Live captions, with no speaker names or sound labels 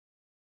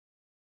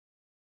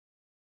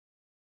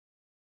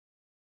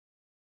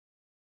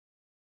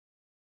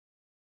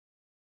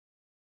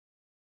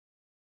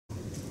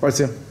Right,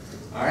 Sam.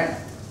 All right.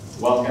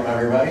 Welcome,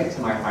 everybody,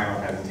 to my final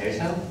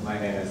presentation. My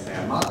name is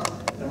Sam Mauck.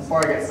 And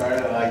before I get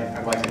started,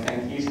 I'd like to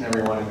thank each and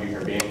every one of you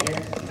for being here,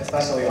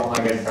 especially all my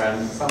good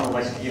friends, some of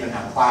which even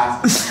have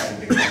class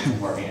and to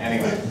support me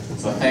anyway.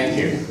 So thank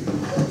you.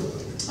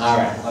 All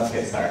right, let's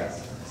get started.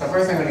 So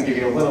first I'm going to give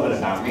you a little bit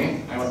about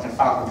me. I went to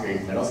Falcon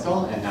Creek Middle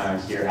School, and now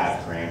I'm here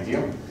at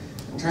Grandview.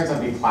 In terms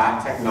of the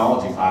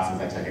technology classes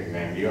I took at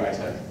Grandview, I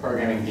took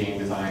programming, game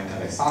design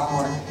as a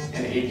sophomore,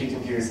 and AP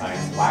computer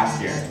science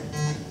last year.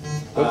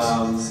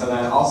 So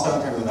then also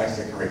in terms of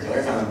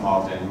extracurriculars, I'm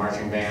involved in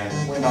marching band,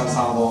 wind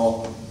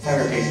ensemble,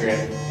 Cyber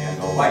Patriot,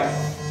 and the like.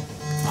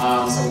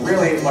 So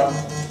really what...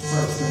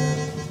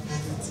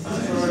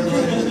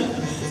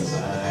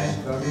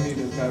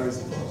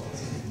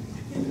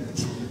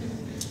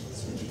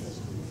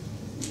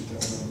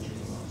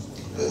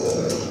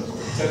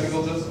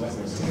 Technical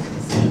difficulties.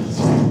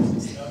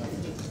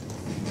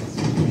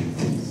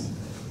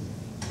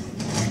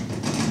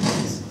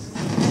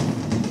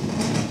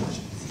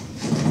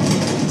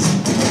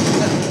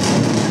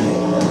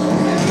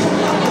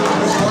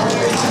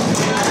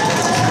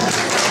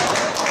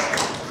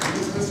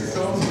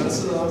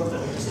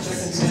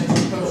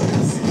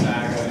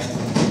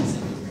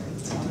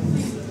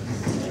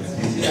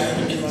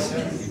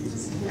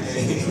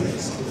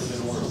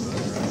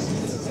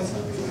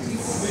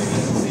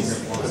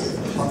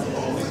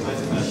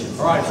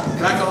 All right,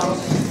 back on.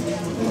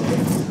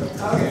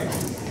 Okay.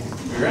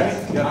 You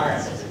ready? Yeah.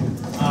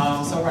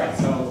 All right.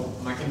 So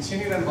my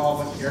continued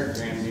involvement here at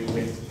Grandview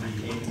with the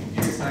AP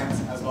Computer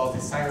Science as well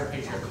as the Cyber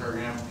Patriot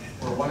program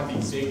were one of the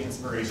big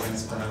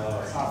inspirations for my level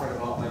of software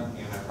development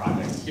and my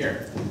project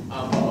here.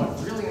 But what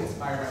really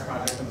inspired my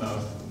project the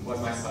most was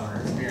my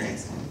summer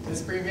experience.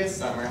 This previous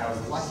summer, I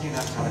was lucky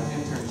enough to have an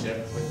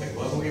internship with the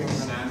globally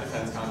renowned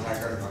defense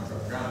contractor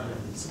Northrop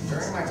Grumman.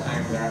 During my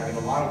time there, I did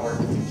a lot of work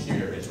with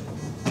computer vision.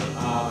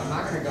 I'm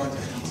not going to go into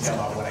detail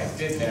about what I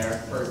did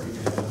there, first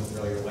because it doesn't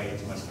really relate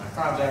too much to my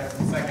project,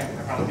 and second,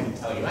 I probably couldn't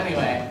tell you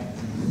anyway.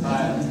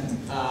 But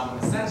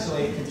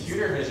essentially,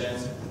 computer vision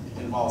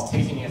involves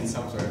taking in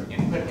some sort of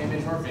input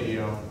image or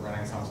video,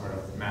 running some sort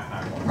of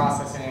mathematical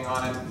processing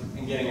on it,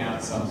 and getting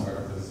out some sort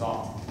of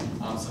result.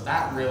 So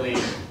that really,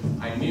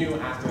 I knew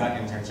after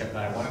that internship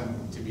that I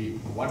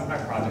wanted my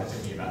project to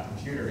be about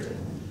computer vision,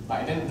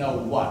 but I didn't know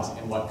what,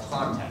 in what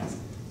context.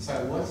 So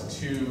I looked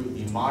to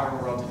the modern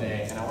world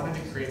today, and I wanted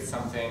to create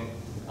something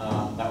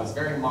that was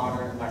very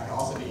modern, that could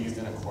also be used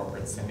in a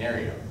corporate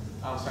scenario.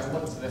 So I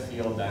looked to the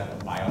field then of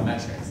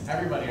biometrics.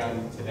 Everybody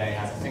today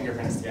has a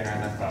fingerprint scanner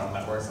on their phone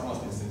that works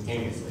almost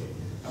instantaneously.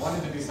 I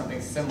wanted to do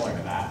something similar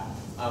to that,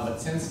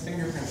 but since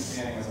fingerprint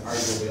scanning was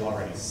arguably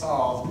already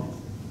solved,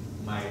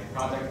 my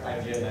project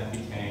idea then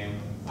became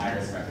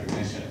iris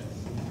recognition.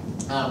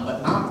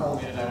 But not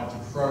only did I want to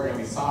program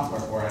the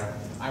software for it,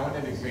 I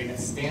wanted to create a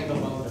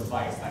standalone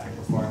device that could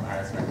perform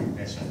iris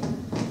recognition.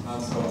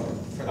 So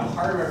for the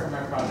hardware for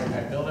my project,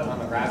 I built it on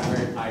the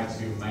Raspberry Pi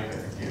 2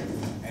 microcomputer.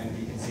 And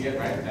you can see it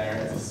right there.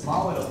 It's a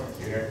small little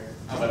computer,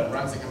 but it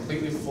runs a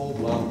completely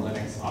full-blown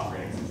Linux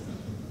operating system.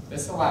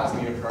 This allows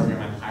me to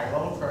program in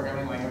higher-level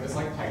programming languages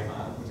like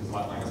Python, which is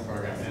what mine is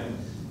programmed in,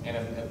 and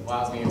it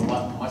allows me a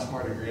much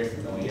more degree of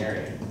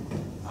familiarity.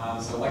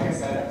 So like I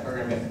said, I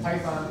programmed in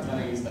Python, and then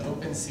I used the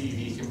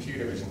OpenCV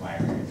computer vision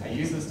library. I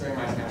use this during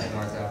my time at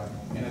Northrop,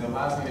 and it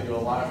allows me to do a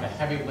lot of the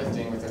heavy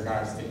lifting with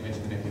regards to image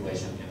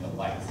manipulation and the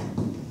like.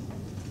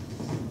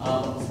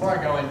 Before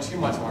I go in too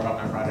much more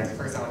about my project,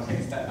 first I want to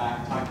take a step back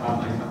and talk about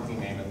my company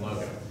name and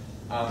logo.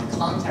 The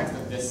context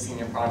of this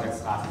senior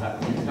projects class is that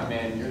when you come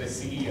in, you're the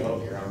CEO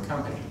of your own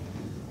company.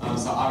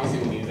 So obviously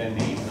we needed a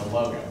name and a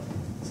logo.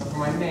 So for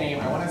my name,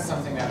 I wanted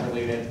something that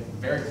related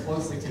very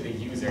closely to the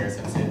user,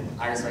 since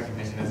iris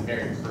recognition is a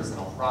very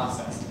personal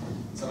process.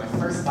 So my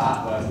first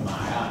thought was my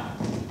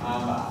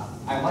eye.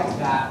 I liked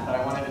that, but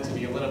I wanted it to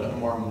be a little bit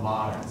more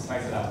modern,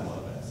 spice it up a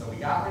little bit. So we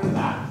got rid of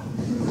that,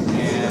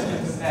 and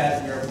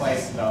instead we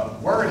replaced the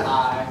word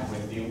I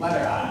with the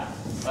letter I.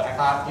 But I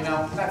thought,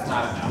 that's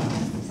not enough.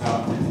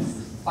 So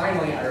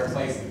finally I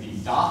replaced the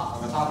dot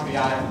on the top of the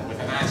I with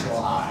an actual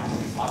I,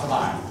 lots of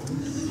I.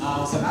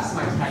 So that's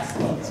my text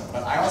logo,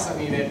 but I also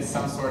needed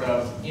some sort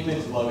of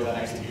image logo that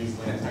I could use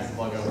when a text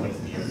logo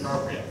would be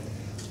appropriate.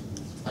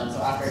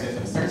 So after I did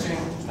some searching,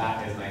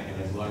 that is my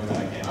image logo that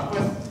I came up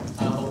with.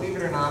 Believe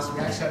it or not,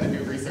 we actually had to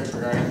do research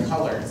regarding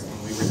colors when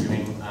we were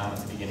doing at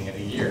the beginning of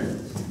the year.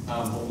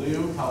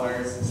 Blue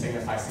colors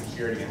signify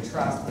security and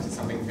trust, which is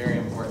something very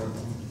important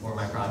for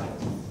my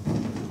project.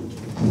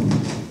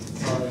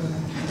 Sorry.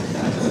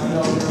 I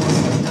know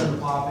everyone's kind of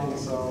popping,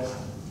 so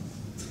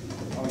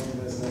I'll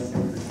do this next.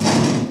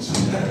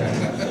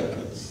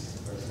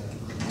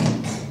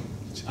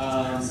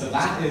 So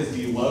that is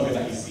the logo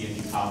that you see in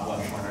the top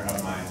left corner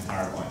of my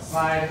PowerPoint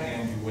slide,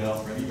 and you will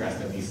for the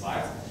rest of these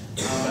slides.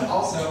 But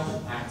also,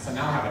 so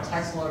now I have a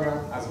text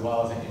logo as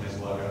well as an image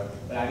logo,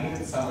 but I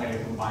needed some way to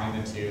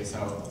combine the two,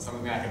 so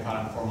something that I could put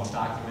on formal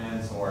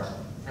documents or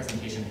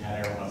presentation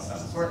header of some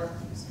sort.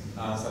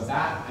 So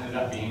that ended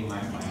up being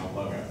my final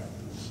logo.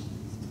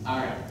 All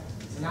right,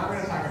 so now we're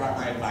going to talk about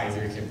my advice.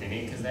 advisory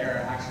committee because they are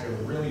actually a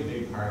really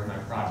big part of my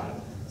project.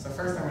 So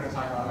first I'm going to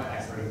talk about my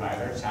expert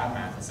advisor, Chad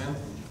Matheson.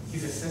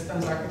 He's a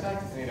systems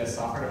architect and he does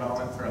software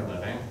development for a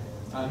living.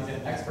 He's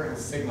an expert in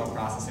signal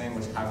processing,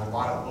 which has a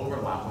lot of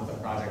overlap with the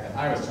project that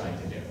I was trying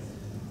to do.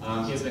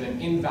 He has been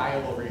an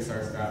invaluable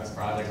resource throughout this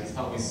project. He's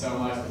helped me so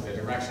much with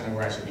the direction of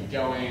where I should be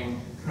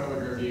going,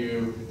 code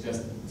review,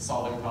 just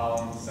solving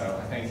problems, so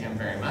I thank him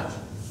very much.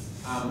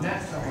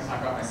 Next, I'm going to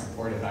talk about my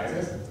support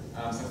advisors.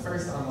 So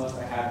first on the list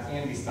I have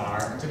Andy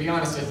Starr, and to be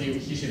honest with you,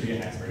 he should be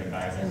an expert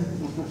advisor.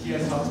 He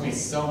has helped me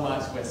so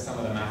much with some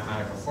of the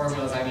mathematical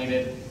formulas I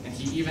needed, and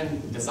he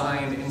even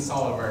designed in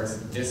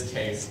SolidWorks this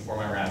case for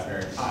my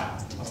Raspberry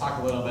Pi. I'll talk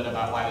a little bit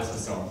about why this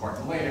was so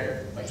important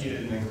later, but he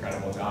did an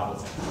incredible job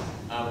with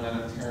it. And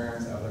then in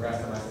terms of the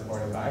rest of my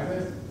support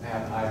advisors, I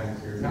have Ivan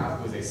Krukov,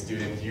 who is a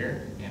student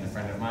here and a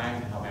friend of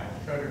mine, to help me out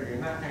with code review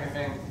and that kind of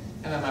thing.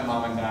 And then my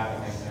mom and dad,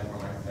 I thank them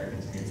for their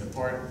continued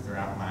support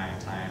throughout my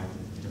time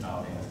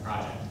developing this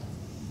project.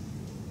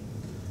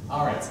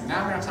 All right, so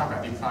now we're going to talk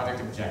about the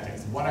project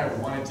objectives, what I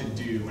wanted to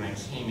do when I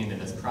came into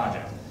this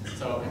project.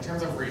 So in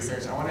terms of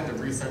research, I wanted to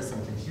research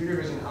some computer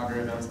vision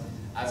algorithms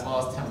as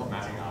well as template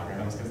matching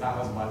algorithms, because that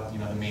was what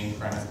the main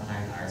premise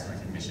behind iris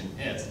recognition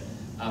is.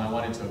 I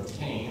wanted to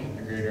obtain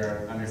a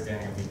greater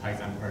understanding of the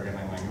Python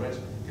programming language,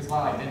 because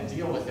while I did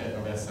deal with it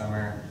over the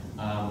summer,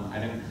 I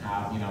didn't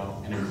have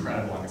an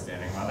incredible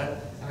understanding of it.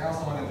 And I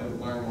also wanted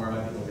to learn more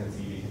about the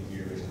OpenCV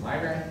computer vision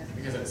library,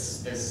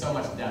 because there's so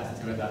much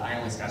depth to it that I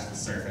only scratched the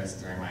surface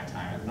during my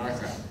time at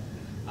Northrop.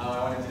 I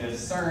wanted to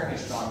discern a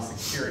strong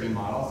security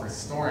model for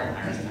storing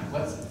iris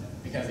templates,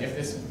 because if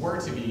this were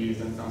to be used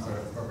in some sort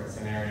of corporate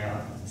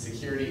scenario,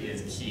 security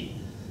is key.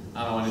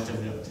 I wanted to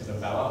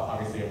develop,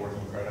 obviously, a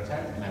working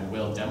prototype, and I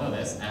will demo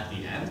this at the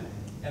end.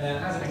 And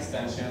then as an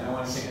extension, I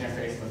wanted to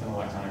interface with an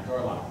electronic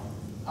door lock.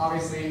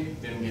 Obviously,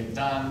 didn't get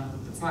done.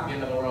 It's not the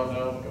end of the world,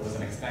 though. It was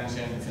an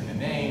extension. It's in the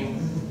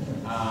name.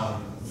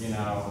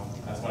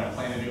 That's what I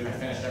plan to do if I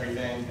finished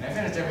everything. And I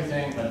finished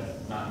everything,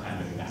 but not in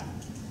time to do that.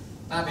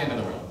 Not the end of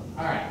the world.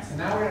 All right, so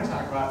now we're going to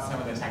talk about some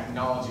of the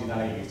technology that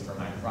I used for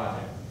my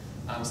project.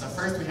 So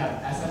first we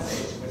have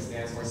SSH, which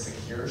stands for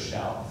Secure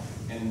Shell.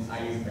 And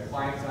I use the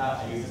client for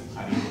that, I use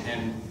PuTTY.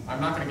 And I'm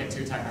not going to get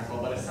too technical,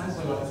 but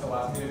essentially what this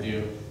allows me to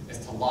do is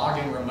to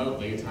log in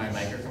remotely to my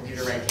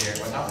microcomputer right here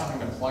without having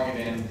to plug it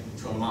in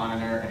to a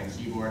monitor and a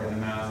keyboard and a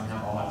mouse and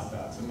have all that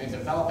stuff. So it made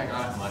developing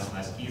on it much,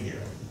 much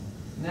easier.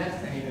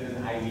 Next, I needed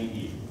an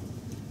IDE.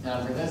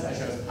 For this, I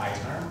chose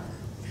PyCharm.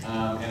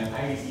 And an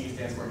IDE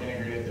stands for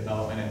Integrated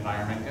Development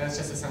Environment, and it's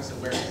just essentially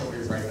where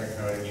coders write their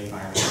code in the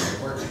environment that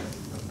they're working.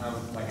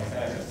 Like I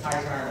said, I chose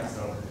PyCharm, it's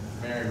a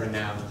very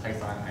renowned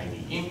Python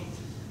IDE.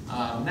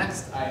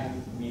 Next, I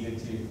needed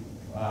to,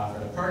 for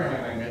the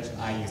programming language,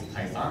 I used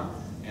Python,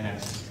 and I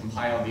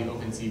compiled the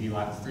OpenCV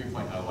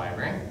 3.0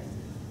 library.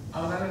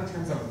 Then in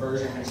terms of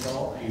version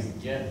control, I use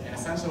Git, and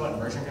essentially what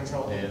version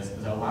control is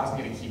it allows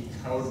me to keep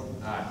code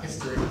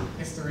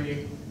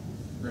history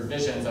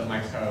revisions of my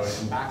code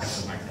and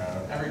backups of my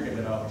code. Every good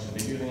developer should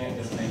be using it.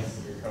 It just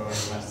makes your code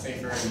much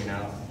safer.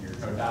 If your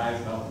code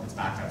dies, well, it's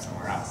backed up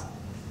somewhere else.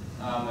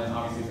 And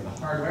obviously for the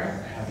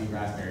hardware, I have the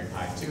Raspberry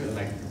Pi 2, the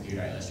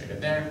microcomputer I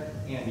illustrated there,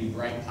 and the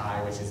Bright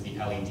Pi, which is the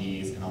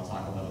LEDs, and I'll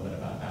talk a little bit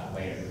about that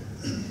later.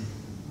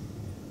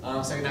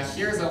 So now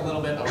here's a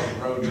little bit of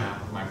a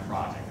roadmap of my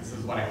project. This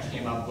is what I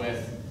came up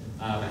with.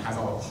 It has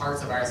all the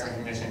parts of iris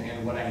recognition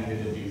and what I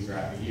needed to do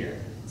throughout the year.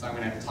 So I'm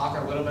going to talk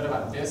a little bit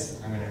about this.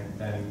 I'm going to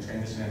then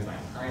transition into my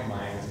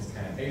timeline, which is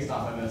kind of based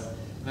off of this.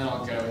 And then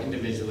I'll go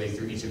individually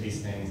through each of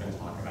these things and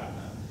talk about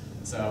them.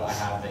 So I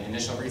have the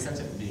initial research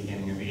at the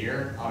beginning of the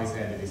year. Obviously,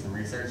 I had to do some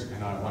research. I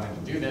know I wanted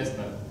to do this,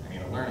 but I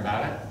need to learn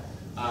about it.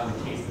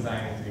 The case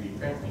design and 3D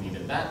print, we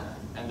needed that.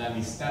 And then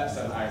the steps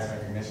of iris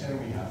recognition,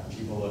 we have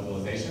pupil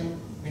localization.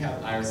 We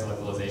have iris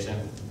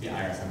localization, the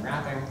iris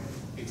unwrapping,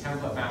 the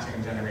template matching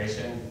and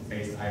generation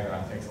based either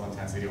on pixel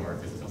intensity or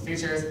physical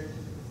features,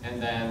 and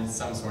then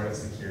some sort of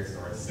secure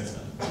storage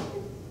system.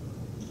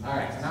 All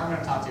right, so now I'm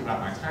going to talk to you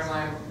about my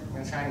timeline. I'm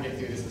going to try and get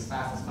through this as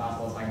fast as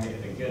possible so I can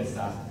get to the good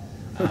stuff,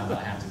 but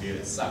I have to do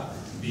this. So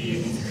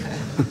the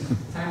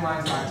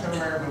timeline for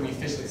October, when we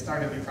officially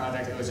started the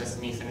project, it was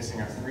just me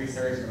finishing up some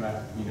research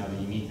about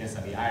the uniqueness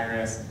of the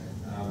iris,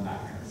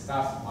 that kind of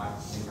stuff,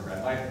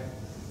 infrared light.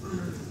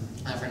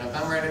 For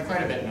November, I did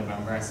quite a bit in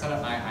November. I set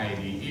up my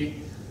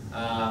IDE.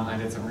 I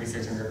did some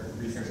research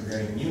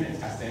regarding unit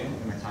testing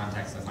in the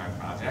context of my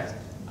project.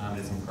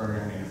 Did some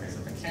programming interface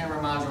with the camera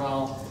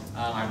module.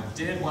 I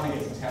did want to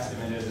get some test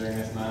images during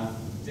this month.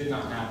 Did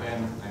not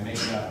happen. I made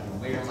it up in the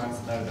later months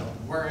though,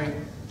 don't worry.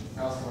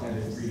 I also wanted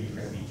a 3D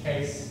print the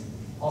case.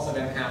 Also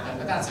didn't happen,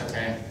 but that's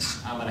okay.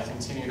 But I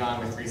continued on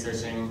with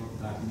researching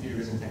computer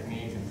vision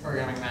techniques and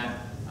programming that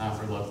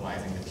for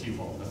localizing the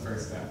pupil, the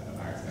first step of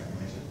iris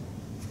recognition.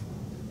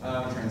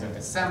 In terms of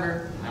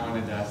December, I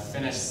wanted to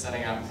finish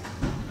setting up,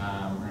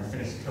 or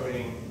finish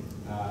coding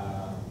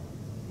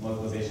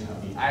localization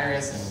of the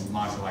iris and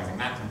modularizing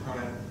that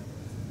component.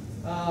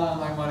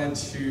 I wanted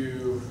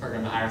to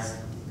program the iris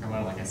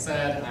one, like I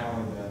said, I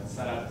wanted to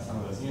set up some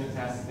of those unit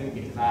tests. Didn't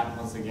get to that.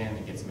 Once again,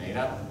 it gets made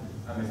up.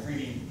 The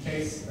 3D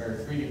case,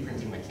 or 3D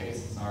printing the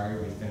case,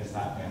 sorry, we finished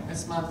that in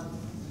this month.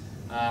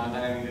 And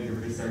then I needed to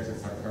research and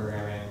start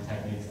programming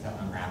techniques to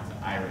unwrap the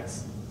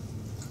iris.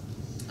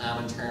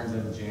 In terms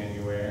of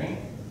January,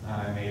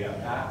 I made up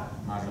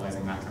that,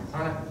 modularizing that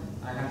component.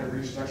 I had to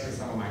restructure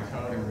some of my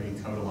code and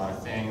recode a lot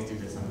of things due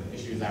to some of the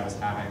issues I was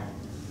having.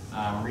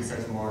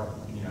 Research more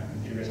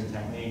computer vision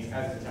techniques,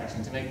 edge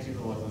detection to make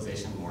pupil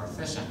localization more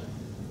efficient.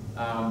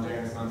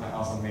 During this month, I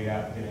also made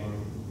up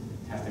getting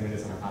test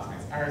images on my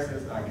classmates'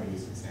 irises that I can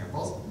use for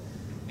samples.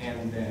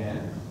 And then,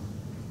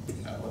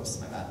 whoops,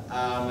 my bad.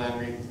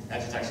 Then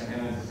edge detection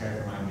and then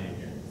prepare for my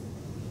mid-year.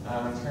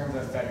 In terms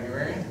of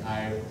February,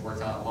 I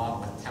worked out a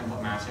lot with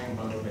template matching,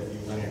 both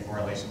with the linear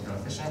correlation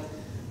coefficient,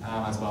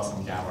 as well as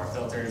some Gabor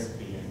filters,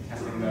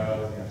 testing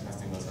those,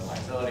 testing those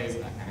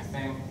reliabilities, that kind of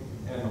thing.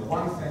 And then the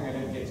one thing I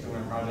didn't get to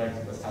in my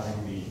project was having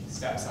the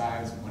step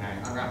size. When I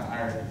unwrap the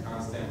iris be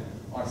constant,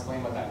 I'll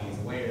explain what that means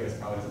later. This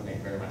probably doesn't make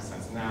very much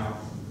sense now.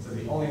 So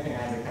the only thing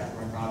I had to cut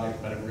from my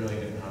project, but it really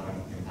didn't have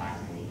an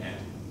impact in the end.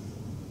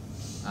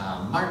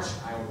 March,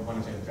 I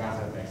wanted to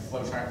draft up a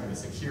flowchart for the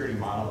security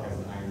model because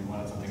I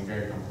wanted something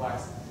very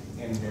complex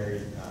and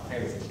very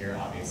highly secure,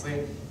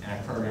 obviously. And I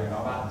programmed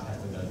all that and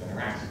tested those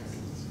interactions.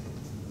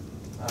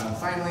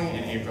 Finally,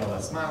 in April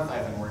this month,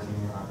 I've been working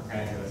on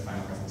preparing for this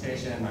final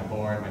presentation, my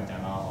board, my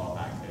demo, all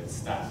that good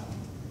stuff.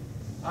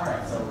 All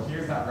right, so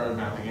here's that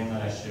roadmap again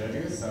that I showed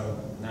you. So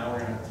now we're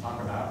going to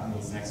talk about, in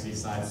these next few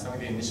slides, some of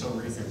the initial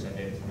research I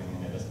did coming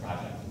into this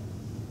project.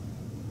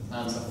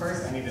 So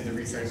first, I needed to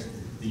research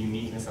the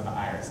uniqueness of the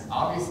iris.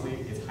 Obviously,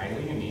 it's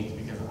highly unique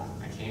because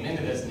I came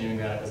into this knowing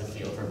that it was a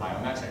field for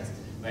biometrics,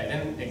 but I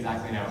didn't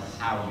exactly know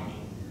how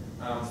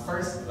unique.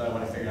 First,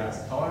 what I figured out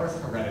is color is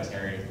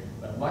hereditary,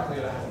 but luckily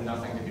that has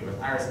nothing to do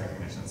with iris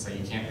recognition, so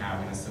you can't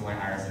have similar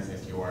irises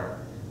if your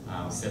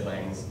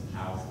siblings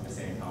have the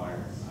same color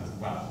as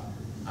well.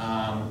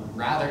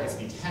 Rather, it's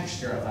the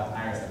texture of that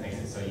iris that makes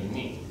it so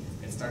unique.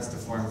 It starts to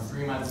form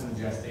 3 months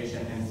into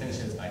gestation and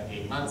finishes by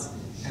 8 months.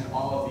 And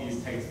all of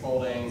these tight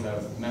foldings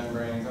of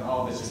membranes and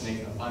all of this just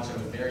makes a bunch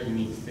of very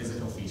unique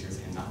physical features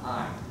in the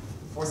eye.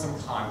 For some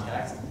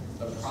context,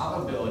 the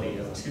probability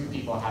of 2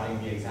 people having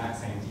the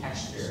exact same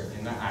texture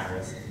in the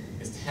iris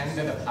is 10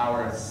 to the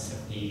power of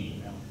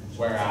 80,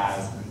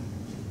 whereas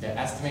the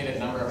estimated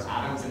number of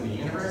atoms in the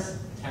universe,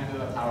 10 to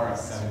the power of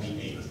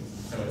 78.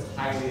 So it's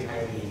highly,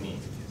 highly unique.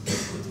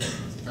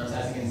 So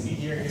as you can see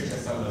here, here's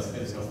just some of those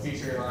physical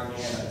features on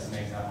here that just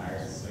makes that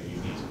iris so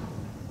unique.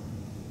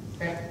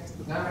 Okay,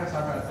 now I'm going to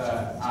talk about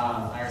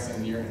the iris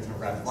in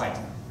near-infrared light.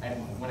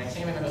 When I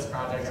came into this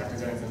project after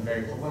doing some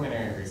very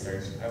preliminary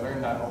research, I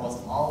learned that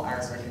almost all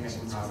iris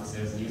recognition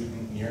processes use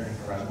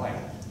near-infrared light.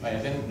 But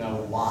I didn't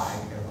know why,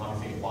 because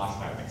obviously it washed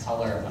out the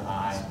color of the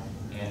eye,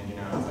 and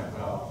I was like,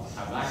 well,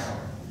 how's that going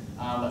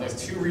to work? But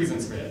there's 2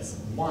 reasons for this.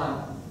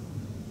 One,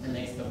 it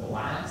makes the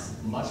blacks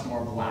much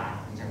more black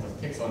in terms of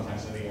pixel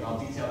intensity, and I'll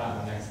detail that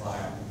in the next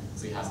slide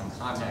so you have some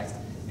context.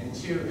 And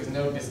 2, there's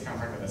no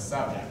discomfort with the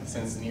subject.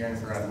 Since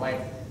near-infrared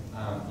light,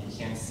 you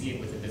can't see it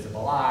with a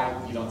visible eye,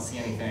 you don't see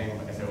anything,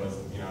 but if it was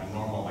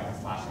normal, like a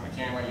flash from a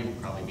camera,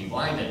 you'd probably be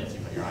blinded if you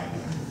put your eye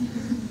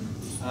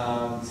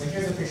there. So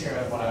here's a picture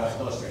of what I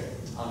illustrated.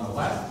 On the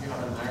left, you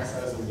have an iris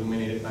that is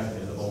illuminated by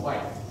visible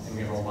light, and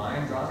we have a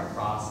line drawn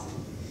across,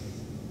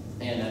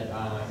 and it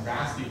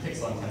graphs the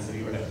pixel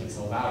intensity or the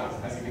pixel values.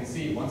 As you can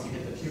see, once you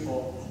hit the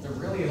pupil, there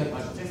really isn't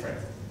much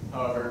difference.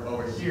 However,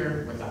 over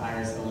here, with the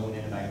iris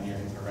illuminated by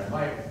near-infrared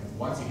light,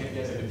 once you hit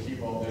the edge of the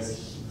pupil,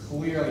 there's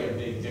clearly a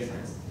big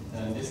difference.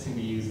 And this can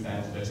be used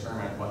then to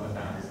determine what the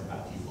boundaries of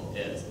that pupil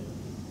is.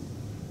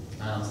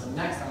 So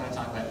next, I'm going to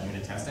talk about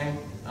unit testing.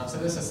 So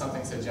this is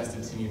something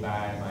suggested to me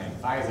by my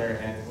advisor,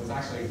 and it was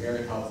actually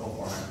very helpful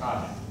for my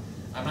project.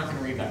 I'm not going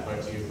to read that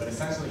quote to you, but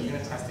essentially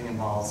unit testing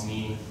involves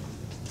me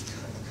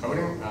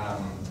coding,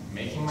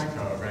 making my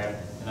code, right?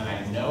 And then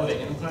I know the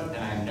input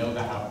and I know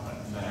the output.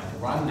 And then I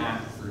run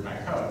that through my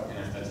code. And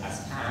if the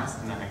test passed,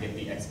 and then I get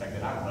the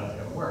expected output,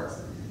 it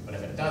works. But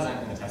if it doesn't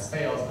and the test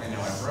fails, I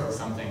know I broke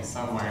something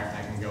somewhere and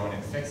I can go in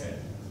and fix it.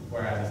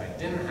 Whereas if I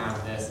didn't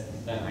have this,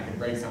 then I could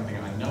break something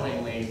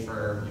unknowingly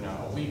for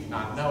a week,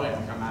 not know it,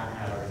 and come back and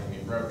have everything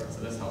be broken.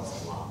 So this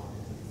helps a lot.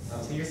 So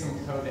here's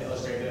some code to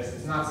illustrate this.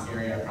 It's not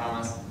scary, I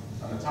promise.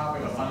 On the top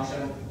we have a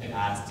function, it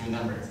adds 2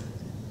 numbers.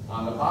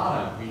 On the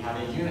bottom, we have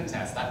a unit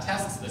test that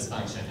tests this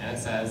function, and it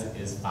says,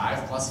 is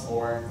 5 plus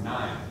 4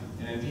 9?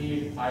 And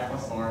indeed, 5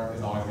 plus 4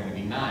 is always going to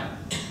be 9.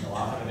 The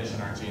laws of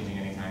addition aren't changing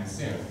anytime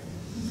soon.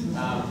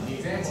 The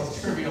example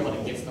is trivial, but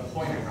it gets the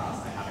point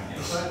across. I have an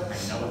input,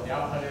 I know what the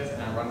output is,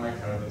 and I run my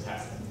code to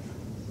test it.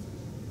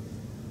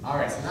 All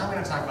right, so now I'm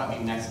going to talk about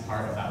the next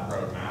part of that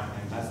roadmap,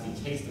 and that's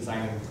the case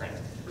design and print.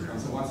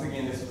 So once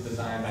again, this was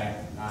designed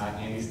by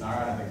Andy Starr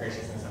out of the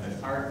graciousness of his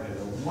heart. It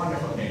is a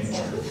wonderful case.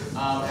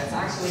 It's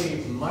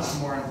actually much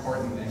more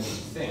important than you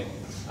think.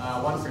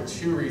 One, for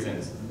 2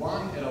 reasons.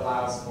 One, it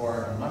allows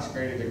for a much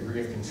greater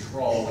degree of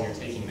control when you're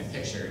taking the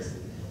pictures.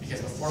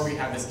 because before we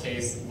had this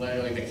case,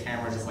 literally the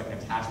camera was just like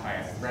attached by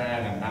a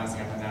thread and bouncing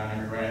up and down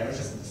everywhere. It was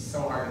just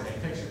so hard to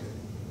take pictures.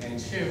 And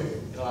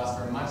two, it allows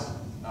for a much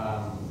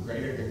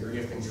greater degree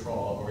of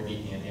control over the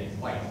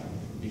ambient light,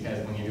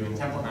 because when you're doing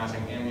template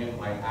matching, ambient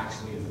light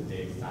actually is a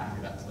big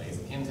factor that plays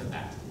into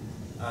that.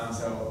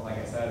 So like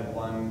I said,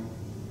 one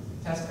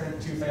test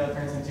print, 2 failed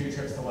prints, and 2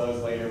 trips to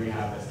Lowe's later, we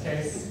have this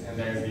case, and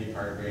there's the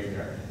card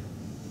graveyard.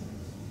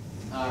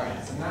 All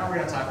right, so now we're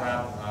going to talk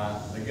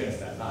about the good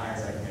stuff, the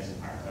iris recognition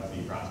part of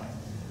the project.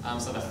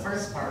 So the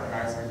first part of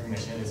iris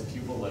recognition is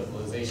pupil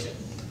localization.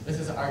 This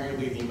is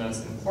arguably the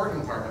most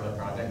important part of the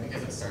project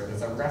because it serves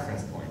as a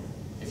reference point.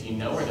 If you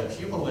know where the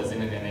pupil is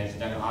in an image,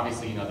 then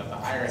obviously you know that the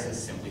iris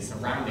is simply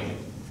surrounding it.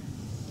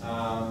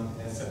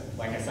 And so,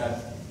 like I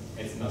said,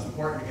 it's most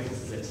important because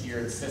this is a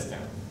tiered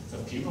system. So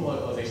if pupil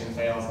localization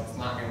fails, it's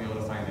not going to be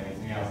able to find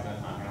anything else, and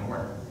it's not going to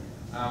work.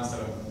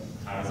 So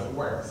how does it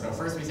work? So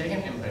first we take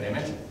an input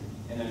image,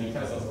 and then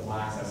because those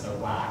blacks are so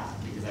black,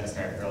 because I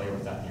described earlier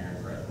with that near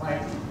infrared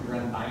light, we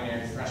run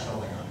binary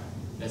thresholding on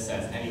it. This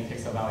says any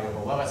pixel value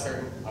above a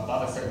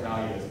certain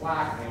value is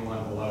black, any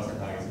one below a certain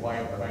value is white,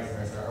 or vice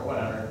versa, or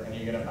whatever, and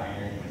you get a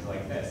binary image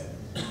like this.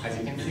 As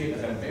you can see, it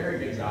does a very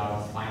good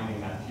job of finding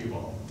that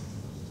pupil.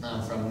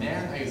 From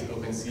there, I use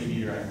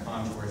OpenCV to run a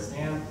contour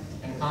scan,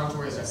 and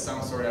contour is just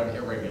some sort of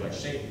irregular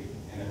shape,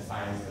 and it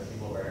finds the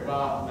pupil very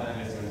well, and then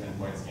I just do an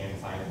endpoint scan to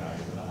find the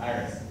value of the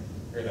iris,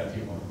 or the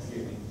pupil,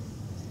 excuse me.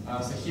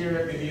 So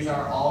here, these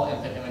are all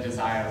input images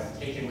I have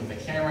taken with the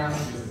camera.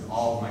 This is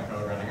all of my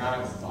code running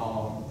on it. This is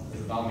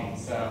all me.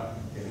 So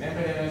here's an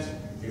input image,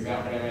 here's the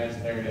output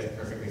image. There it is,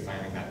 perfectly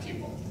finding that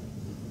pupil.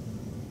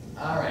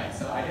 All right,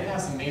 so I did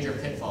have some major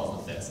pitfalls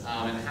with this,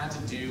 and it had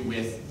to do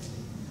with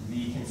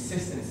the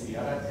consistency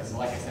of it, because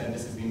like I said,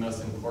 this is the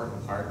most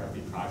important part of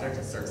the project.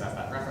 It serves as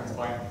that reference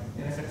point,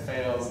 and if it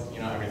fails,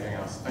 everything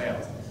else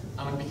fails.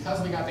 And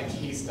because we got the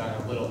case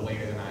done a little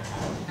later than I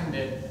had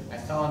intended, I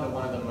fell into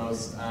one of the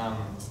most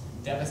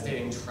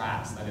devastating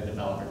traps that a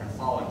developer can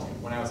fall into.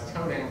 When I was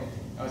coding,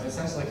 I was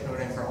essentially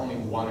coding for only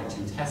 1 or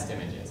 2 test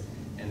images.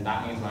 And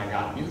that means when I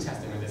got new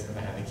test images, because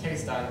I had the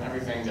case done,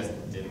 everything just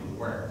didn't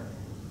work.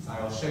 So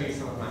I will show you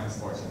some of my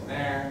misfortune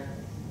there.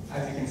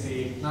 As you can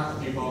see, not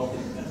the people,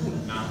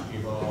 not the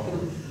people.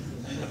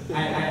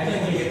 I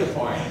think you get the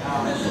point.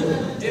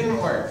 It didn't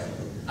work.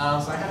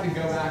 So I had to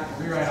go back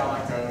and rewrite all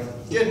that code.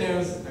 Good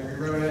news, I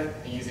rewrote it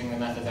using the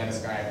methods I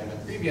described in the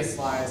previous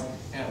slides,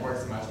 and it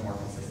works much more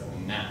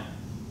consistently now.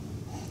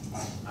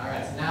 All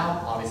right, so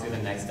now, obviously,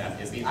 the next step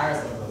is the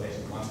iris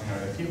localization. Once we know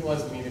where the pupil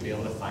is, we need to be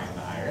able to find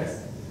the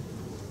iris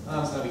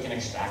so that we can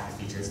extract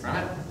the features from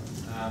it.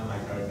 My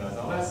code does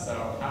all this,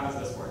 so how does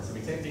this work? So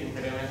we take the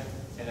input image,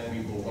 and then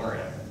we blur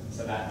it,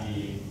 so that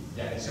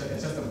it's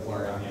just a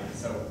blur on the image.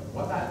 So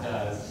what that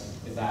does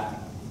is that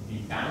the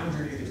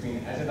boundaries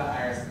between the edge of the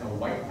iris and the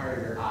white part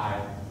of your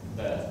eye,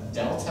 the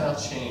delta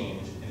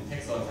change in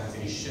pixel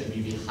intensity should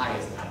be the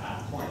highest at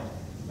that point.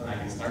 So then I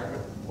can start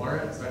with blur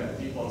it, so that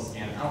the pupil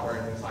scan outward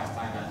until I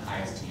find that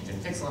highest change in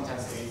pixel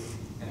intensity,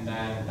 and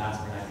then that's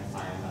when I can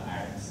find the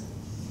iris.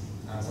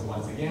 So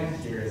once again,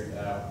 here's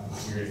the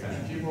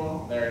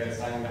pupil. There it is,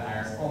 finding the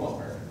iris almost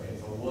perfectly.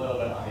 It's a little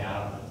bit on the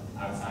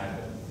outside,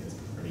 but it's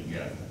pretty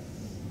good.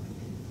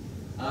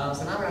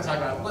 So now I'm going to talk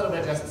about a little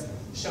bit, just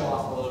show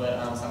off a little bit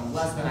some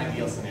less than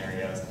ideal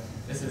scenarios.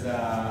 This is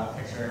a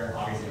picture,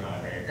 obviously not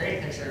a very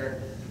great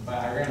picture, but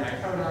I ran my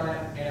code on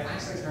it, and it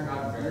actually turned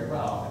out very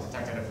well. It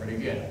detected it pretty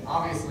good.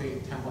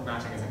 Obviously, template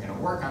matching isn't going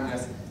to work on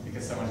this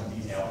because so much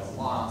detail is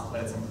lost,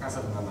 but it's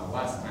impressive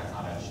nonetheless, and I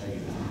thought I'd show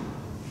you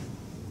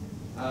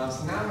that.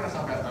 So now I'm going to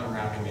talk about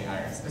unwrapping the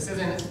iris. This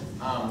isn't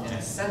an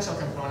essential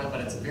component,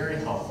 but it's very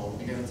helpful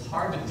because it's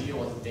hard to deal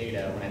with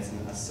data when it's in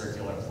a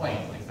circular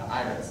plane, like the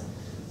iris.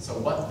 So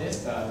what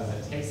this does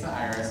is it takes the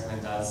iris and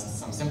it does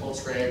some simple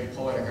trig,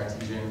 polar to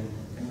Cartesian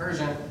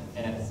conversion,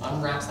 and it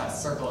unwraps that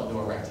circle into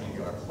a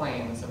rectangular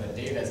plane, so the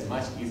data is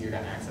much easier to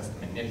access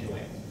and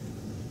manipulate.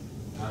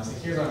 So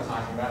here's what I'm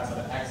talking about. So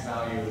the x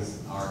values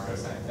are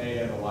cosine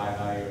theta, the y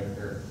value,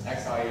 or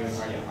x values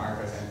are r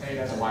cosine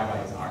theta, the y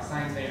values are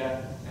sine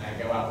theta, and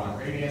I go out one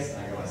radius,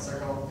 and I go in a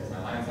circle, because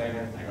my line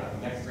segment, I go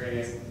out the next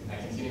radius, and I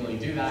continually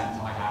do that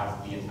until I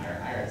have the entire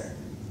iris.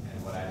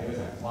 And what I do is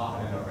I plop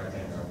it into a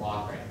rectangular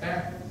block right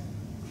there.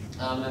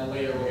 Then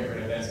later we'll get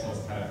rid of this, we'll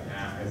just cut it in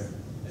half, because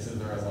this is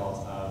the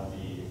result of the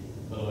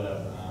little bit of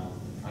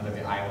under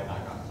the eyelid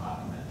that got caught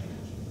in that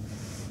image.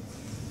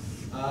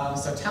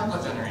 So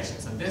template generation.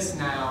 So this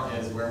now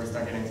is where we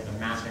start getting to the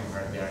matching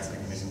part of the iris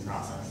recognition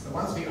process. So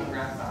once we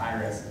unwrap the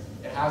iris,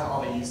 it has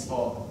all the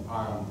useful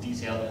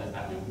detail in it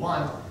that we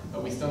want,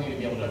 but we still need to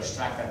be able to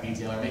extract that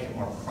detail or make it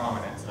more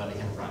prominent so that we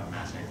can run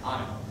matching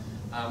on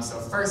it. So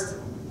first,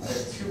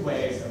 there's 2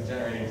 ways of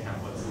generating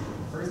templates.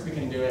 First, we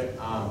can do it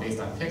based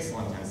on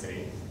pixel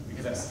intensity,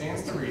 because it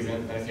stands to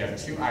reason that if you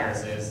have 2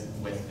 irises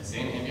with the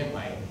same ambient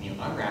light and you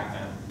unwrap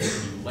them,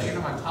 you lay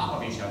them on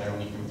top of each other,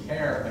 when you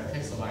compare the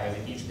pixel values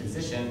at each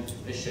position,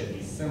 they should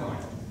be similar.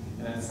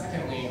 And then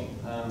secondly,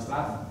 so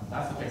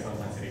that's the pixel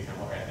intensity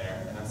template right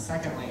there. And then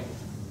secondly,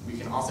 we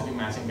can also do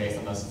matching based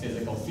on those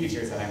physical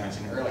features that I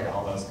mentioned earlier,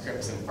 all those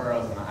crypts and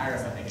furrows in the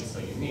iris that make it so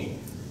unique.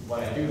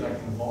 What I do is I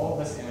convolve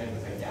this image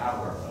with a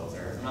Gabor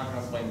filter. I'm not going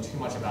to explain too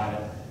much about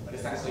it, but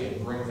essentially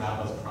it brings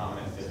out those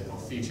prominent physical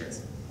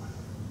features.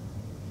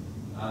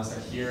 So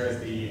here is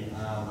the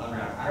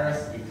unwrapped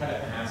iris. We cut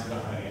it in half, so we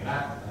don't have any of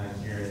that.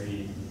 And here is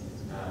the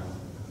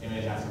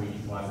image after we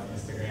equalize the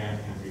histogram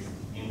and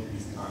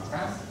increase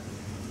contrast.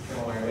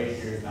 Similarly,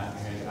 here's that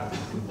image after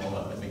we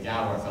convolve it with the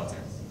Gabor filter.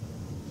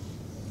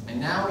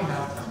 And now we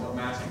have template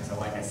matching. So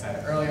like I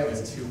said earlier,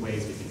 there's two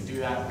ways we can do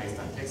that, based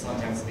on pixel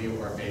intensity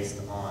or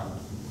based on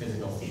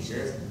physical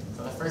features.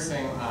 So the first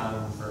thing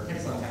for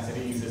pixel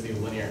intensity uses the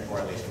linear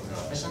correlation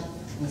coefficient,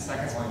 and the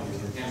second one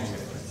uses Hamming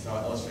distance. So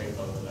I'll illustrate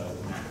both of those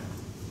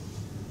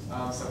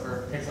now. So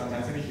for pixel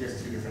intensity,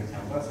 here's two different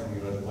templates, and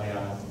we would lay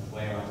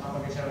them on top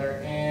of each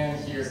other, and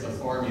here's the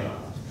formula.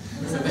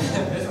 So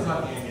this is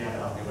what Andy had to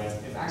help me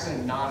with. It's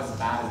actually not as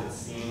bad as it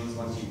seems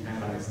once you kind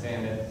of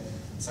understand it.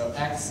 So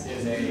X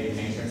is a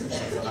matrix of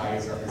pixel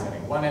values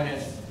representing one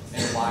image,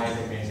 and Y is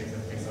a matrix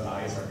of pixel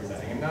values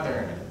representing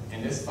another image.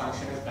 And this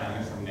function is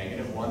bounded from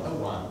 -1 to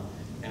 1,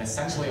 and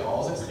essentially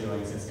all it's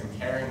doing is it's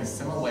comparing the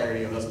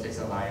similarity of those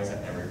pixel values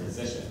at every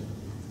position.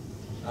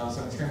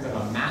 So in terms of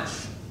a match,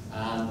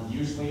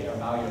 usually a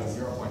value of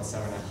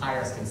 0.7 and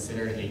higher is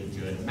considered a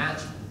good match.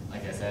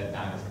 Like I said,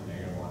 bounded from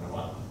 -1 to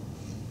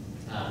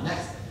 1.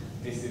 Next,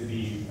 this is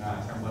the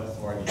template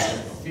for the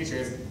physical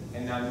features,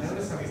 and now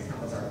notice how these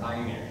templates are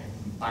binary.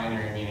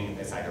 Binary meaning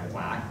it's either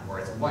black or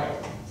it's white.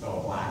 So a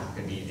black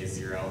could be a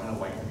 0 and a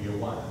white could be a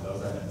 1.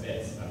 Those are the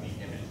bits of the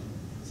image.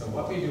 So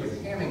what we do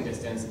with Hamming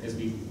distance is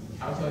we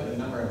calculate the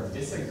number of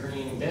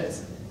disagreeing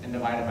bits and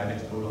divide it by the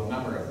total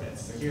number of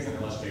bits. So here's an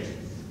illustration.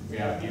 We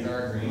have these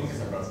are agreeing because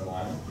they're both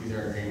 1. These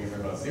are agreeing because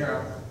they're both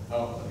 0.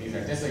 Oh, but these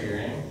are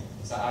disagreeing.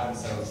 So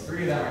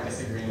 3 of them are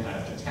disagreeing out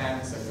of the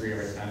 10. So 3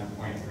 over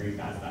 10.3,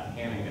 that's that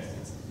Hamming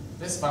distance.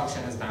 This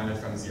function is bounded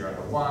from 0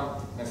 to 1.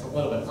 And it's a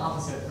little bit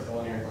opposite for the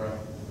linear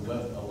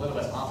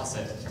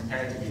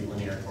compared to the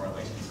linear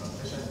correlation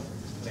coefficient.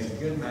 But a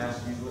good match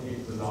usually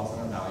results in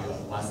a value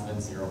of less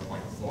than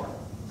 0.4.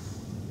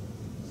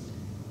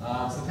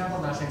 So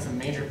template matching, some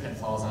major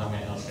pitfalls, and I'm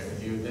going to illustrate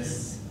with you.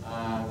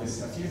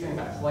 There's a few things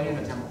that play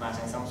into template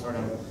matching, some sort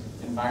of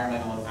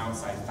environmental and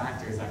outside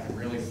factors that can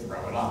really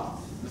throw it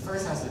off. The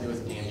first has to do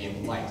with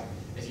ambient light.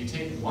 If you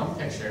take one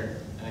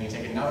picture, and then you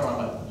take another one,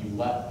 but you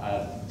let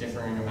a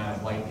differing amount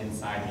of light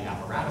inside the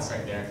apparatus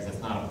right there, because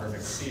it's not a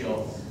perfect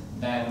seal,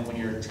 then when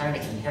you're trying to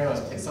compare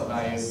those pixel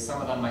values,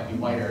 some of them might be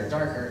whiter or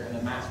darker, and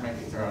the match might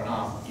be thrown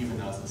off, even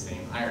though it's the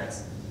same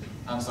iris.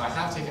 So I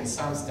have taken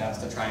some steps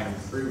to try and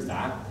improve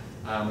that.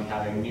 We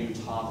have a new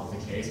top of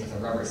the case with a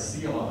rubber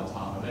seal on the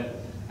top of it.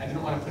 I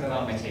didn't want to put it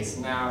on the case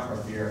now for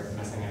fear of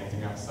messing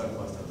anything up so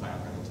close to the final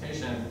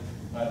presentation,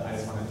 but I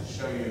just wanted to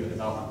show you the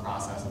development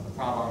process of the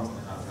problems and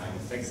how I'm trying to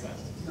fix them.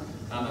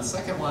 The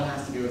second one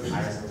has to do with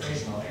iris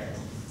rotational area.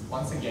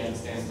 Once again, it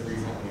stands to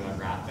reason that when you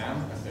unwrap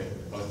them, if they're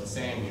both the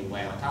same, you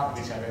lay on top of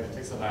each other, the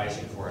pixel value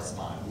should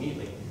correspond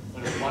neatly.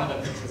 But if one of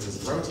the pictures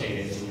is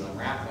rotated and you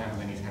unwrap them,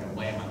 and then you kind of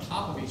lay them on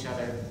top of each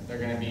other, they're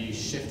going to be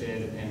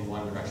shifted in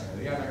one direction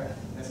or the other,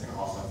 and this can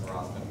also throw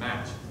off the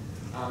match.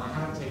 I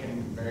haven't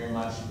taken very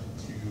much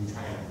to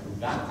try and improve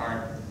that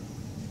part,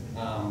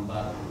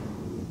 but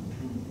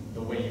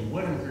the way you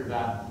would improve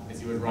that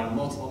is you would run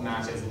multiple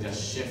matches and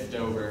just shift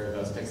over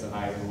those pixel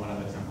values in one of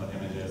the template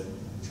images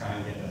to try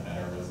and get a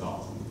better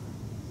result.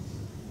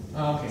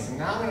 Okay, so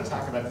now I'm going to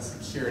talk about the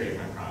security of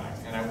my product.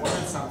 And I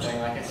wanted something,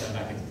 like I said,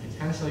 that could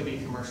potentially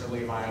be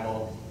commercially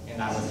viable and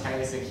that was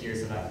highly secure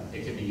so that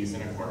it could be used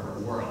in a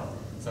corporate world.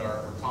 So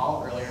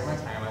recall earlier in my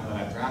timeline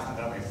that I drafted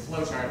up a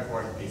flowchart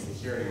for a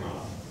security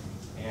model.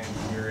 And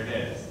here it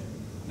is.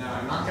 Now,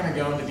 I'm not going to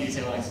go into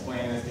detail and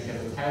explain this because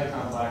it's highly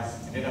complex.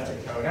 I did have to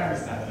code every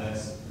step of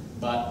this,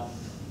 but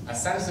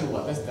essentially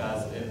what this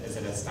does is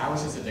it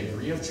establishes a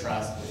degree of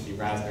trust with the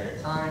Raspberry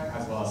Pi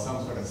as well as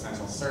some sort of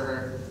central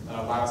server that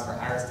allows for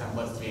iris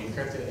templates to be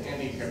encrypted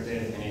and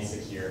decrypted in a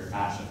secure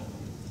fashion.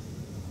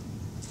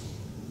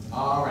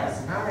 Alright,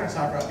 so now I'm going to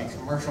talk about the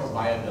commercial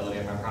viability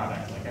of my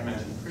product. Like I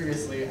mentioned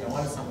previously, I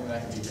wanted something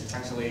that could be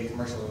potentially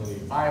commercially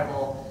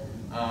viable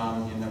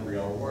in the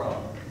real world.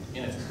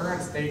 In its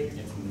current state,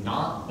 it's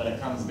not, but it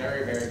comes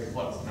very, very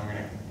close, and I'm going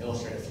to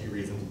illustrate a few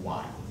reasons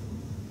why.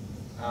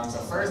 So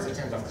first, in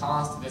terms of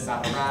cost, this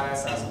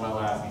apparatus, as well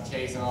as the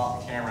case and all,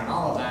 the camera and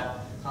all of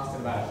that, costed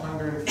about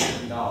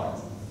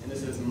 $150. And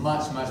this is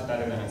much, much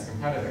better than its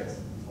competitors.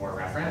 For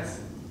reference,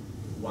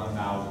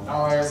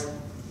 $1,000,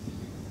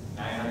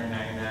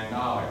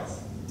 $999.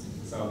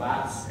 So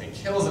it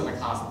kills in the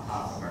cost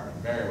department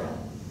very well.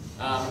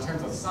 In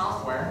terms of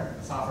software,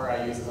 the software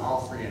I use is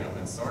all free and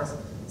open source.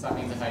 So that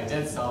means if I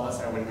did sell this,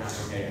 I wouldn't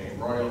have to pay any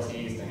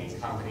royalties to any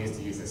companies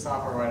to use the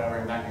software or whatever,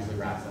 and that usually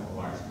wraps up a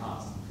large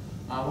cost.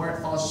 Where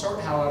it falls short,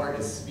 however,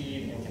 is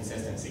speed and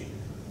consistency.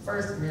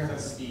 First, in terms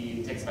of speed,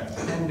 it takes about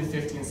 10 to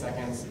 15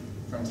 seconds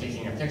from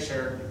taking a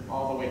picture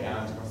all the way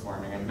down to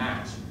performing a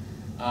match.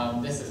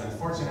 This is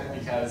unfortunate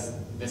because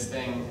this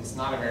thing, it's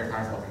not a very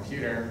powerful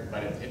computer,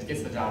 but it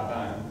gets the job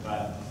done.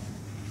 But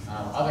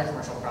other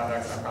commercial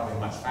projects are probably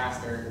much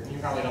faster. You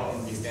probably don't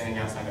want to be standing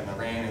outside in the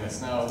rain and the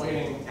snow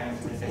waiting 10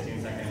 to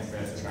 15 seconds for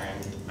it to try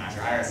and match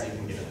your iris so you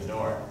can get in the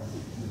door.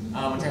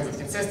 In terms of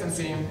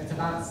consistency, it's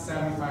about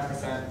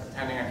 75%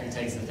 depending on who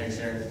takes the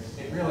picture.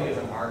 It really is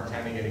an art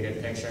trying to get a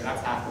good picture.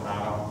 That's half the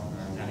battle,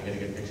 trying to get a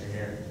good picture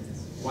here.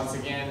 Once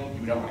again,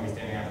 you don't want to be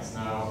standing out in the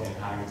snow and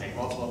having to take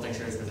multiple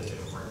pictures because it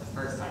didn't work the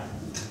first time.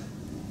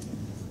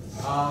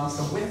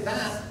 So with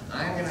that,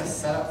 I'm going to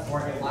set up for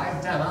a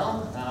live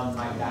demo.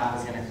 My dad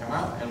is going to come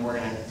up and we're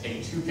going to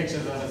take 2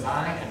 pictures of his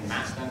eye and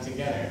match them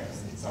together.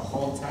 So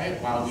hold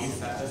tight while we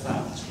set this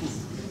up.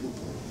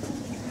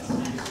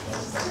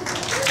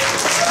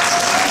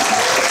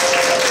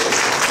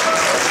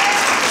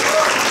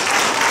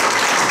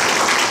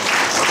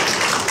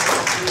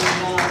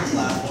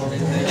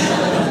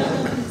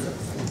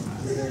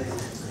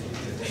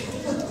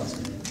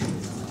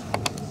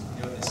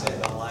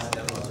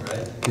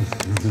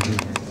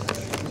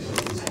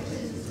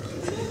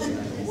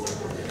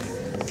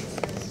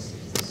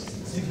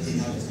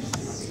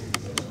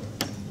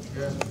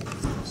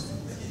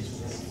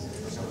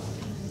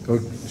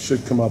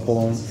 Should come up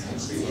along.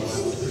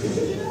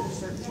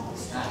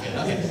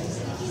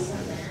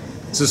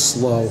 It's just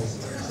slow.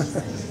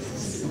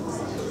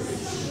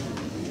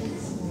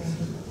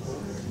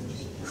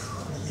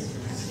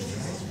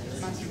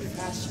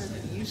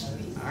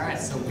 Alright,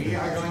 so we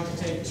are going to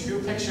take 2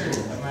 pictures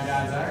of my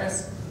dad's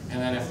iris, and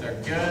then if they're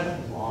good,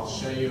 I'll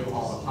show you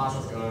all the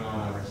process going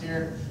on over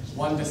here.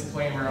 One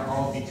disclaimer,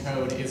 all the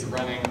code is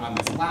running on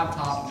this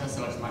laptop just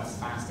so it's much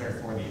faster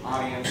for the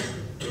audience.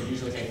 It would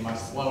usually take much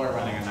slower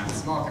running on that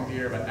small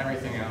computer, but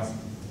everything else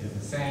is the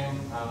same.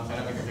 If I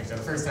don't make a picture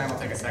the first time, I'll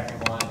take a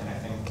second one, and I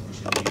think we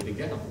should be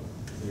good to go.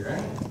 So you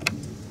ready?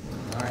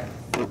 All right,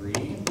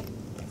 3,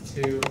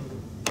 2,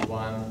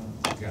 1,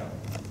 go.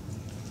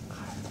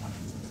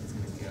 It's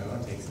going to go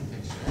and take some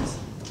pictures.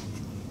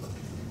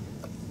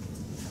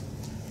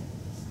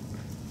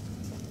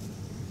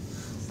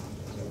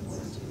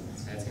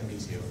 That's going to be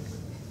 2.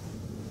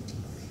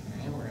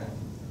 Okay, we're going to.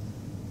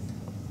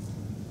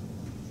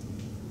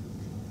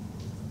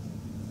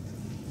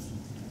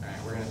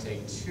 Alright, we're going to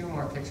take 2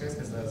 more pictures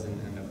because those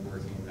didn't end up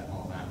working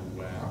all that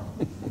well.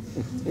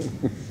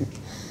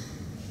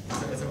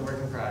 So it's a work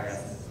in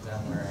progress,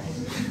 don't worry.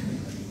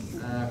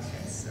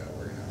 Okay, so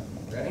we're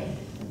going to, ready?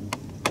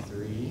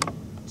 3,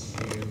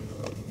 2,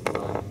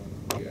 1,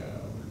 go.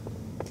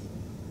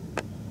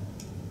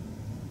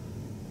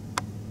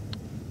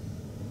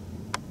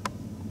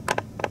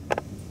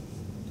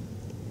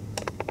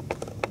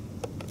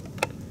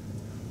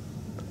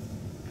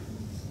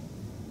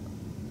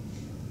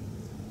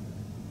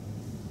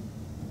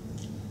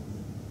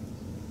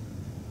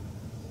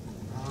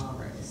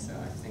 So I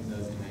think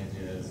those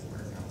images were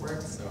going to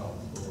work, so I'll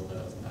pull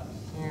those up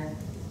here.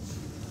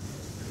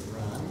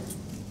 Run.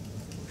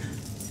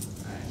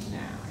 Alright,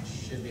 now I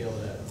should be able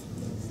to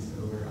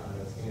over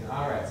auto tune.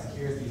 Alright, so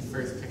here's the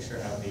first picture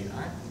of the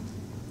eye.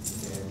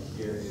 And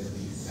here is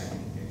the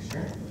second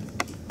picture.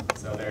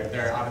 So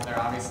they're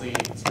obviously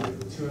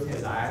two of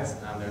his eyes.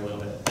 They're a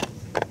little bit,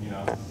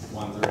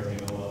 one's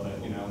rotated a little bit,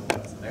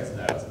 so there's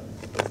those.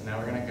 So now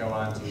we're going to go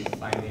on to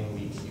finding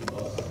the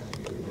pupil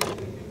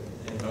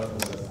in both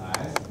of those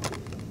eyes.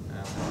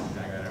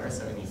 Drag that over.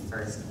 So in the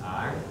first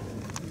eye,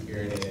 here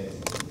it is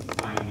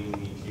finding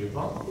the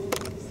pupil.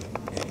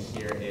 And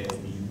here is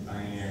the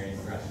binary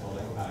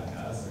thresholding of how it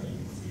does. So you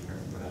can see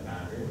for that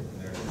boundary,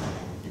 there's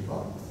finding the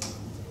pupil.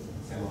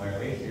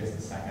 Similarly, here's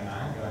the second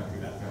eye, going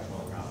through that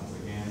threshold process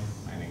again,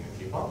 finding the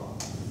pupil.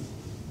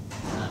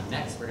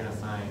 Next, we're going to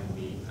find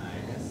the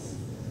iris.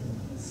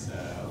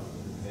 So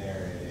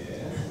there it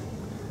is,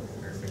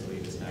 perfectly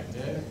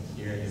detected.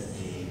 Here is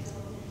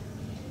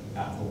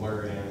that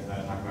blurred image that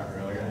I talked about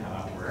earlier and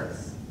how that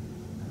works.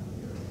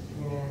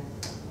 Here.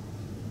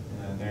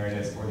 And then there it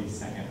is for the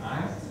second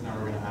eye. So now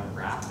we're going to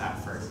unwrap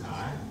that first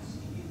eye.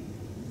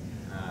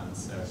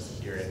 So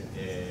here it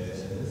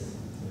is.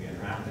 We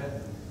unwrapped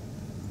it.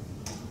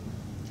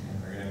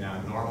 And we're going to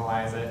now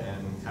normalize it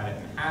and cut it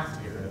in half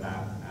to get rid of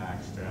that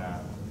extra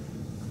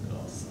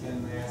little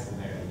skin there. So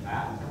there's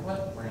that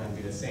template. We're going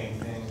to do the same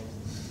thing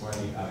for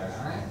the other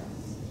eye.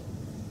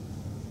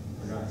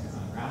 We're going to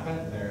unwrap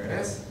it. There it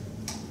is.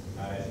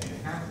 Cut it in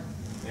half.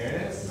 There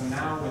it is. So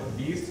now with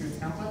these 2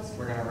 templates,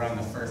 we're going to run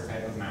the first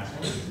type of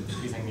matching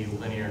using the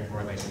linear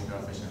correlation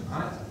coefficient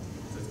on it.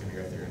 So it's going to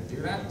go through and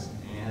do that.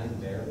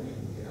 And there we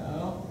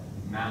go.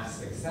 Match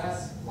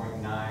success,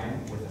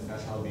 0.9 with the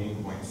threshold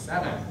being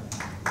 0.7.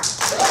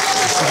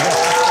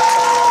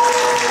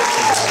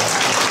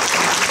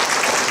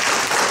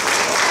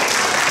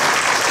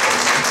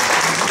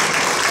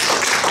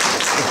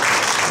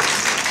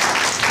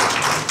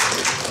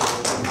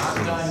 Not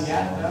done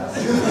yet, though.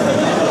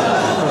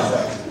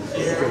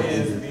 Here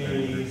is the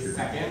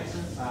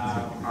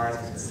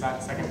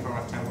second form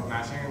of template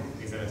matching.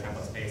 These are the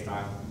templates based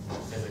on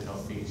physical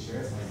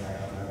features.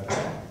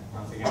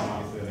 Once again,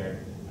 obviously they're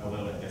a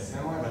little bit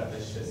dissimilar, but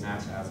this should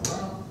match as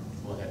well.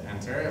 We'll hit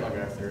enter, it'll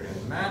go through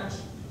and match.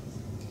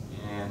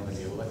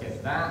 you look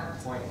at that,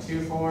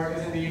 0.24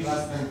 is indeed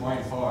less than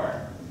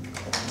 0.4.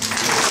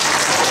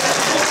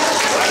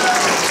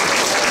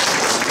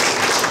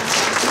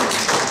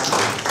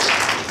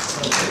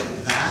 So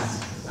with that,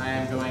 I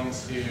am going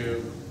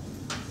to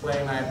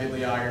play my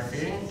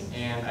bibliography,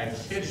 and I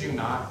kid you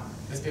not,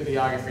 this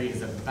bibliography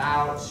is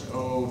about,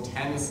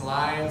 10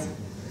 slides.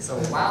 So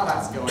while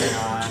that's going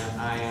on,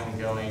 I am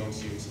going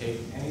to take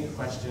any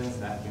questions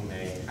that you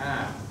may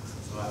have.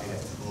 So let me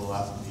just pull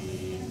up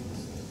the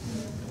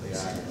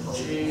bibliography.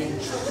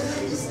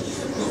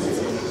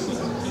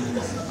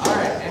 All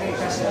right, any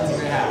questions you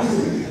may have?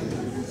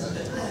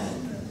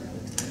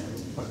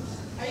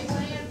 Are you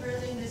planning on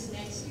furthering this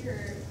next year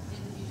or in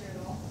the future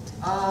at all?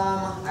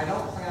 I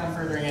don't plan on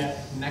furthering it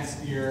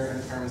next year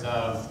in terms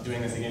of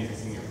doing this again for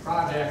senior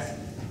projects.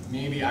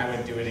 Maybe I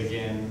would do it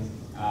again,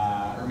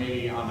 or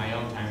maybe on my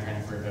own time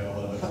trying to further it a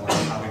little bit more.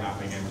 Probably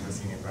not again for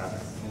senior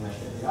projects. And my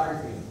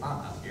bibliography is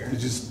not up here.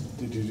 Did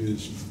you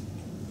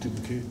just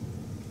duplicate?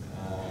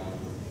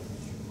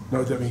 No,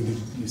 I mean,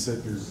 you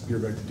said you're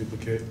about to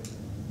duplicate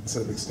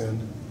instead of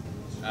extend?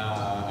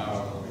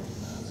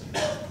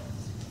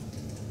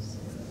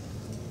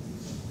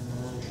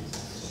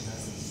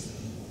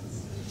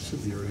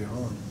 Should be already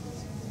on.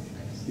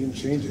 You didn't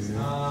change it,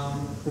 all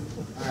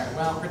right,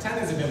 well, pretend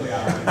there's a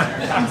bibliography there.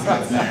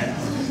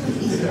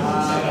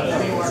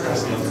 Any more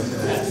questions?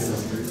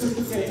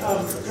 Okay,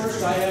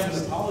 first I have an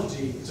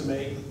apology to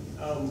make.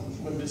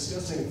 When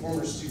discussing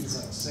former students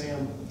like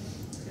Sam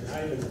and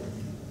Ivan,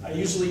 I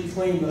usually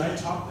claim that I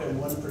taught them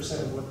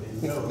 1% of what they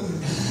know.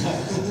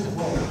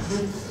 Well,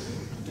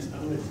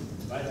 I'm going to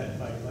divide that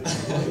by my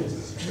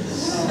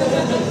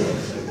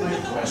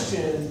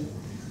question,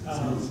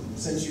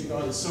 since you've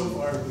gone so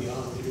far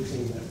beyond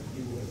everything that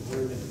you would have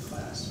learned in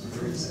class,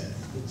 where is that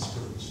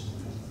inspiration?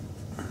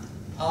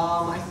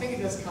 I think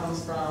it just comes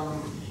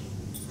from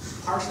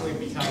partially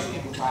because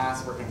in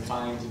class we're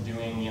confined to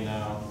doing, you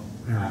know,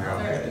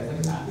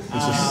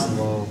 It's just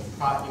slow.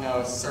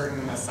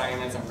 certain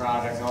assignments and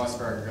projects and all this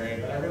for a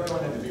grade, but I really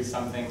wanted to do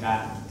something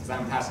that, because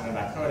I'm passionate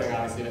about coding,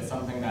 obviously, but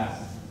something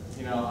that,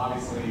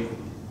 obviously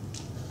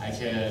I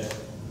could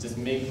just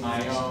make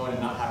my own and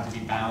not have to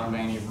be bound by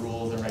any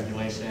rules or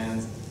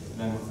regulations. And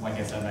then, like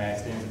I said, my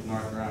experience with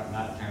Northrop, and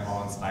that kind of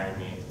all inspired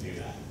me to do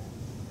that.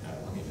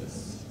 Let me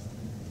just...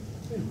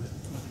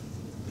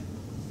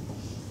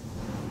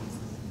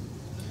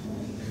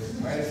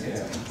 Quite a few.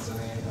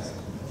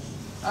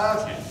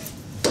 Okay.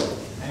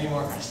 Any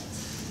more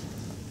questions?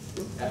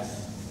 Yes.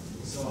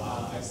 So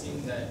I've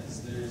seen that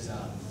there's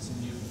some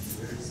new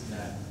computers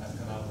that have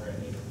come out where it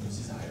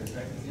uses iris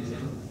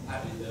recognition.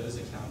 How do those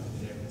account for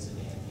the difference in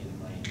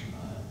ambient light?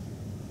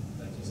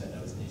 Like you said,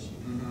 that was an issue.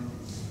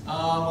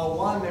 Well,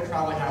 one, they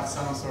probably have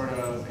some sort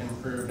of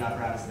improved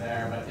apparatus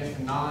there, but if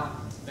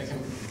not, they can.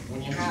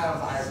 When you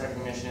have iris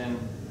recognition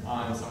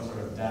on some sort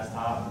of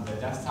desktop, the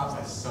desktops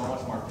are so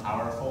much more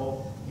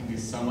powerful. You can do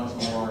so much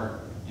more,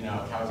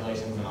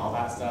 calculations and all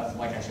that stuff.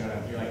 Like I showed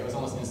on here, like it was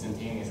almost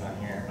instantaneous on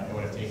here, but it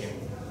would have taken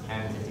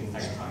 10, 15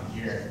 seconds on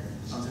here.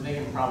 So they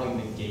can probably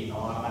negate a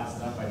lot of that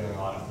stuff by doing a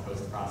lot of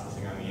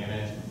post-processing on the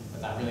image,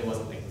 but that really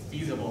wasn't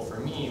feasible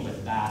for me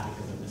with that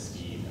because of the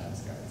speed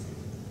discrepancy.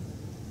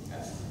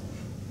 Yes.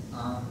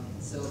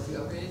 So if we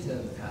upgraded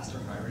to faster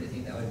hardware, do you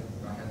think that would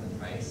rock up the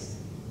price?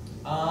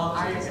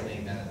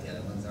 Something that the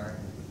other ones are?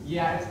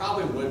 Yeah, it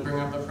probably would bring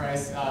up the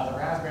price. The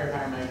Raspberry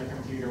Pi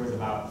microcomputer was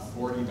about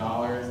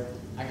 $40.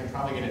 I could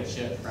probably get a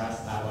chip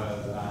press that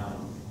was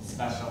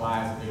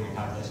specialized in doing the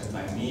calculations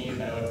I need,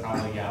 but it would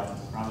probably be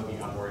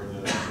upwards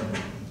of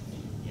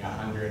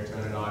 $100,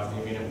 $200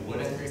 maybe, and it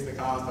would increase the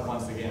cost, but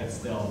once again, it's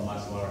still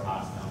much lower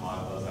cost than a lot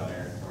of those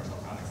other commercial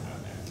products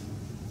out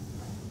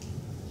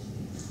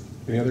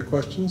there. Any other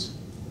questions?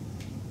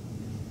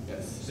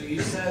 Yes. So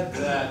you said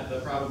that the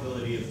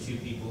probability of two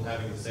people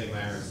having the same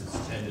iris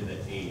is 10 to the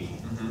 80.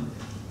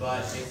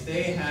 But if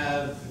they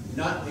have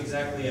not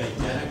exactly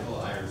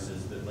identical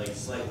irises, but like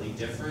slightly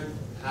different,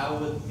 how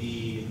would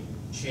the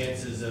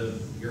chances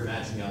of your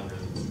matching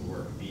algorithms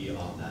work be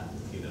on that?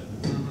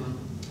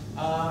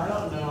 I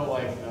don't know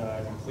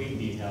complete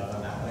details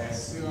on that, but I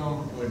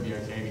assume it would be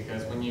okay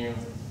because when you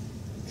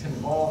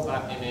convolve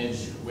that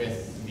image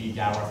with the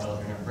Galois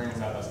filter, it brings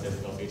out those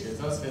physical features.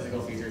 Those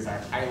physical features are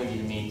highly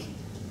unique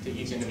to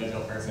each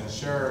individual person.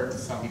 Sure,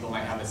 some people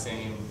might have the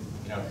same,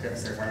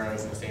 crypts or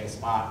furrows in the same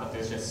spot, but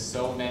there's just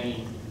so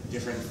many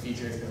different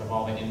features because of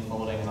all the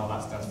infolding and all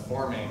that stuff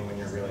forming when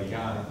you're really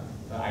young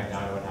that I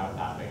doubt it would have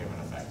that big of an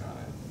effect on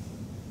it.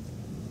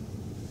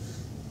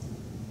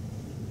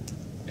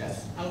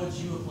 Yes? How would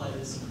you apply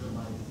this in real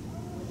life?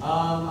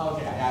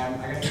 Okay, I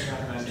guess I forgot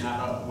to mention that,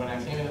 but when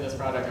I came into this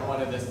project, I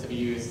wanted this to be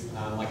used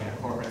like in a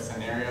corporate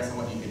scenario. So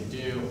what you could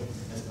do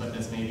is put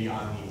this maybe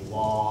on the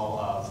wall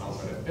of some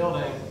sort of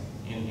building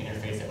and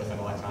interface it with an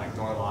electronic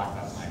door lock.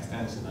 That's my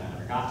extension that I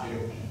never got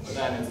to. But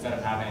then instead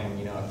of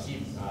having a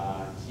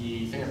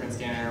key fingerprint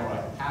scanner or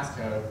like a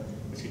passcode,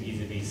 which could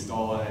easily be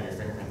stolen or your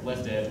fingerprint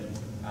lifted,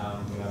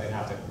 they'd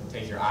have to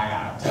take your eye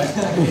out.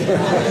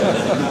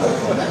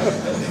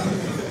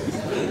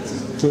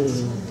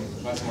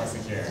 But much more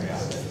secure, yeah.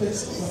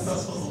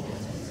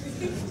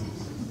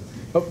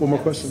 Oh, one more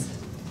question.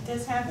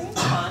 Does having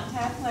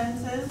contact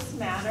lenses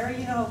matter?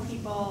 You know,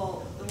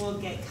 people will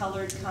get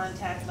colored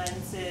contact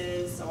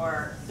lenses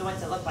or the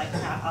ones that look like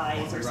cat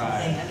eyes or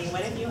something. I mean,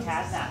 what if you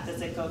have that?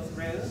 Does it go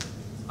through?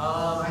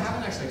 I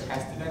haven't actually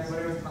tested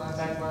anybody with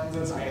contact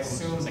lenses. I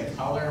assume the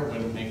color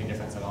wouldn't make a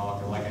difference at all,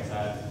 because like I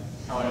said,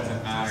 color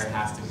doesn't matter, it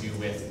has to do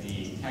with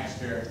the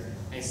texture.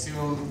 I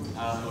assume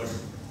it would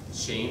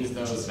change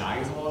those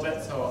values a little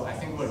bit, so I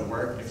think it would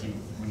work if you,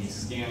 when you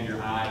scan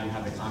your eye, you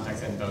have the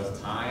contacts in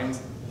both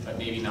times, but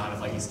maybe not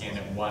if like you scanned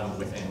it one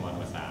within, one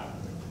without.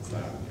 So,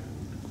 yeah.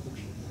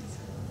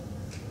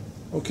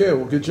 Okay,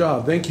 well, good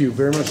job. Thank you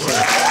very much,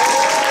 sir.